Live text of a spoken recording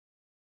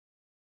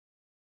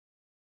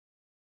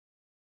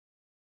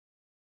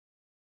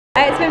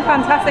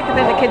fantastic. I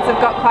think the kids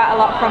have got quite a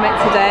lot from it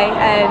today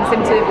and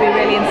seem to be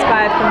really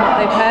inspired from what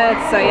they've heard,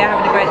 so yeah,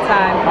 having a great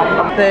time.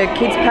 The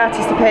kids'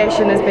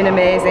 participation has been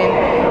amazing.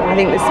 I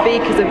think the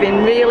speakers have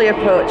been really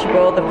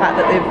approachable, the fact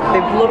that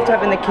they've loved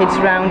having the kids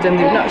around and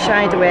they've not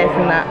shied away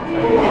from that.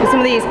 For some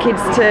of these kids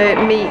to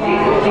meet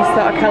this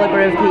sort of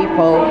calibre of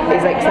people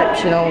is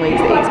exceptional.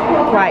 It's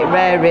quite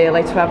rare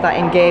really to have that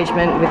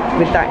engagement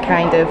with that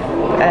kind of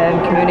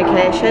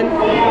communication.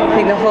 I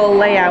think the whole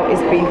layout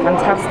has been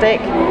fantastic,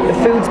 the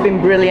food's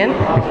been brilliant.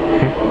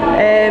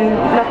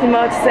 Nothing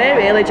more to say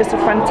really, just a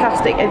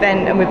fantastic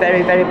event and we're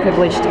very, very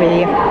privileged to be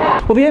here.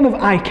 Well, the aim of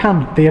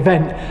iCan, the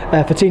event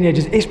for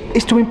teenagers,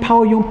 is to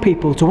empower young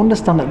people to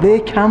understand that they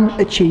can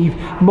achieve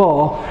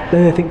more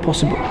than they think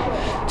possible.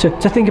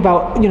 To think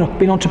about, you know,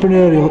 being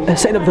entrepreneurial,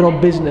 setting up their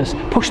own business,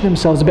 pushing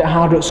themselves a bit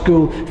harder at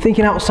school,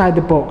 thinking outside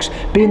the box,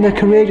 being the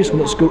courageous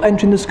one at school,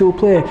 entering the school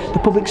play, the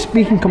public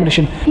speaking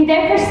competition. He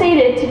then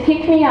proceeded to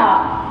pick me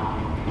up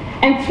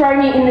and throw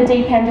me in the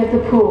deep end of the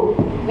pool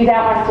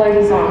without my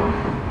floaties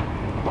on.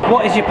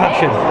 What is your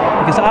passion?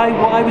 Because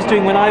what I was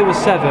doing when I was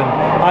 7,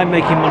 I'm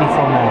making money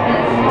from now.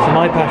 So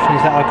my passion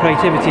is that our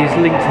creativity is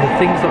linked to the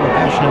things that we're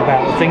passionate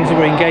about, the things that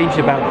we're engaged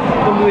about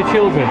when we were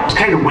children. I was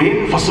kind of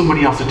waiting for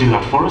somebody else to do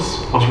that for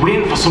us. I was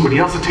waiting for somebody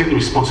else to take the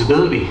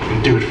responsibility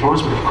and do it for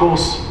us, but of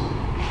course,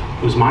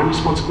 it was my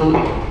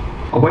responsibility.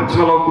 I went to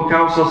my local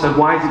council, I said,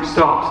 why has it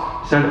stopped?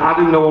 I said,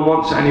 Adam, no one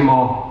wants it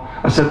anymore.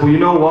 I said, well, you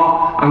know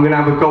what? I'm going to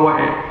have a go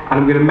at it and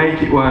I'm going to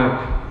make it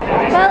work.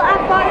 Well, I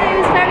thought it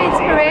was very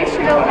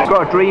inspirational.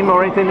 Got a dream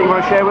or anything that you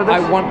want to share with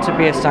us? I want to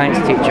be a science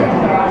teacher.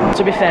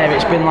 To be fair,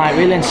 it's been like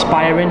really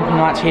inspiring, you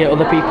know, like to hear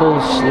other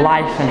people's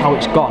life and how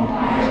it's gone.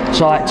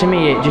 So like to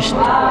me,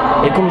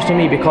 it comes to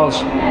me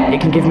because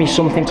it can give me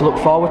something to look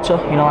forward to.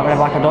 You know, like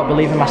whenever I don't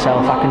believe in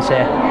myself, I can say,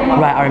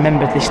 right, I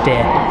remember this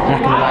day, and I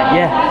can be like,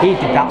 yeah, he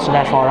did that, so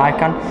therefore I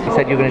can. You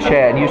said you were going to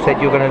share, and you said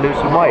you were going to lose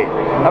some weight.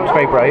 That was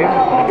very brave.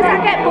 Because I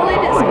get bullied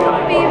at school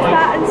for being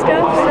fat and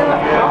stuff, so,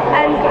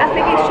 and I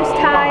think it's just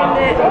time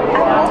that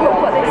I took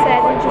what they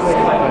said and just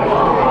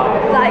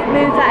like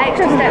move that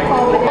extra step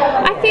forward.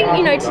 I think,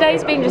 you know,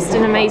 today's been just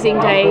an amazing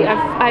day.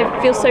 I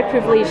feel so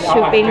privileged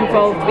to have been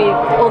involved with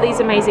all these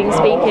amazing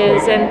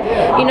speakers, and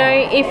you know,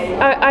 if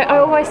I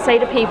always say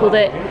to people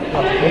that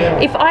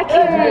if I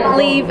can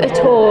leave a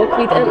talk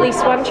with at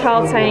least one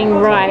child saying,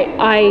 right,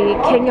 I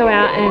can go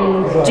out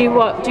and do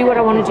what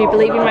I want to do,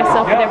 believe in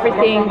myself and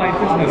everything,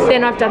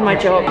 then I've done my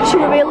job. She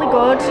was really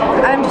good.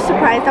 I'm just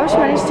surprised how she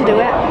managed to do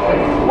it.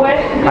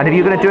 And are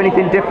you going to do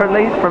anything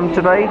differently from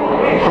today,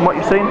 from what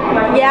you've seen?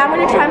 Yeah, I'm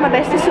going to try my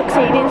best to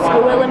succeed in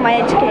school and my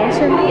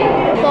education.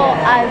 I thought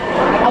I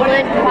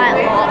learned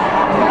quite a lot,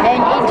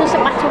 and it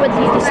doesn't matter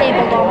whether you're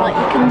disabled or not,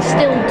 you can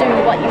still do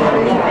what you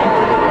believe in.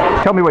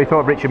 Tell me what you thought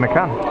of Richard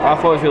McCann. I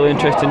thought it was really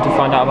interesting to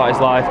find out about his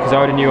life because I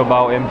already knew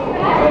about him,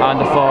 and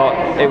I thought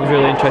it was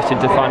really interesting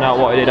to find out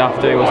what he did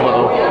after he was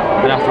little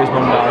and after his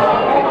mum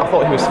died. I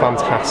thought he was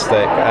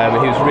fantastic.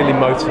 He was really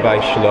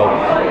motivational.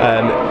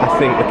 I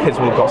think the kids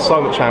will have got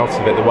so much out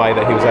of it, the way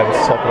that he was able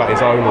to talk about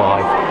his own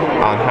life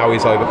and how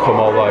he's overcome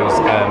all those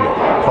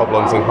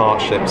problems and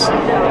hardships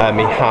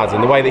he had,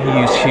 and the way that he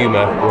used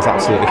humour was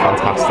absolutely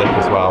fantastic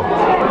as well.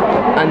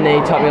 And they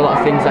taught me a lot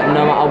of things, like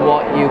no matter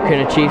what, you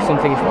can achieve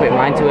something if you put your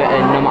mind to it,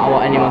 and no matter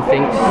what anyone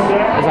thinks,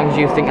 as long as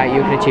you think that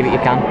you can achieve it, you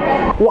can.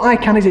 What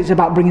iCan is, it's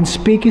about bringing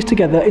speakers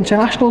together,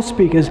 international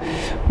speakers,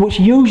 which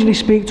usually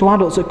speak to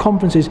adults at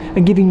conferences,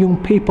 and giving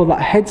young people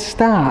that head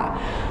start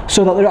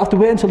so that they don't have to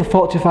wait until they're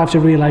 45 to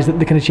realise that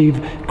they can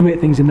achieve great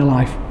things in their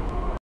life.